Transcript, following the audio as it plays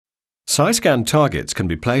CyScan targets can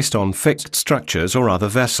be placed on fixed structures or other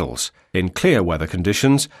vessels. In clear weather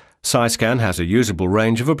conditions, CyScan has a usable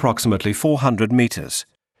range of approximately 400 meters.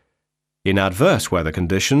 In adverse weather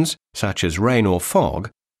conditions, such as rain or fog,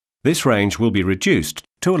 this range will be reduced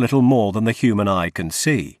to a little more than the human eye can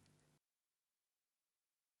see.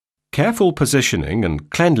 Careful positioning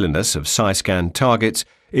and cleanliness of CyScan targets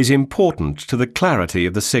is important to the clarity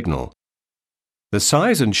of the signal. The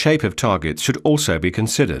size and shape of targets should also be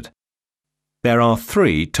considered. There are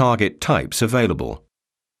 3 target types available.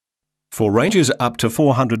 For ranges up to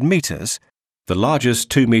 400 meters, the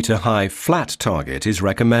largest 2-meter-high flat target is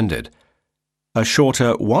recommended. A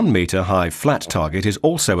shorter 1-meter-high flat target is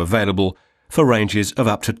also available for ranges of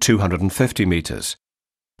up to 250 meters.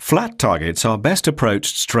 Flat targets are best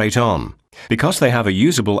approached straight on because they have a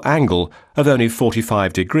usable angle of only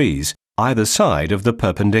 45 degrees either side of the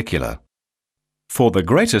perpendicular. For the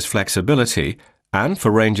greatest flexibility, and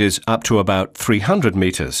for ranges up to about 300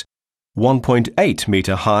 meters,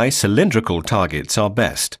 1.8-meter high cylindrical targets are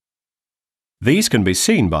best. These can be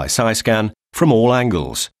seen by CyScan from all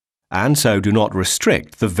angles, and so do not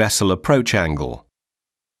restrict the vessel approach angle.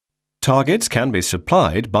 Targets can be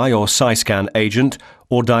supplied by your CyScan agent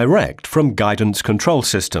or direct from guidance control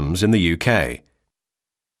systems in the UK.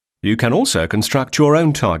 You can also construct your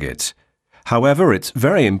own targets. However, it's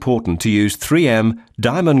very important to use 3M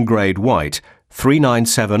Diamond Grade White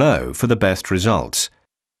 3970 for the best results.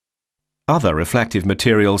 Other reflective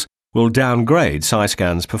materials will downgrade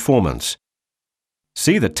CyScan's performance.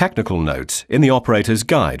 See the technical notes in the operator's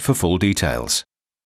guide for full details.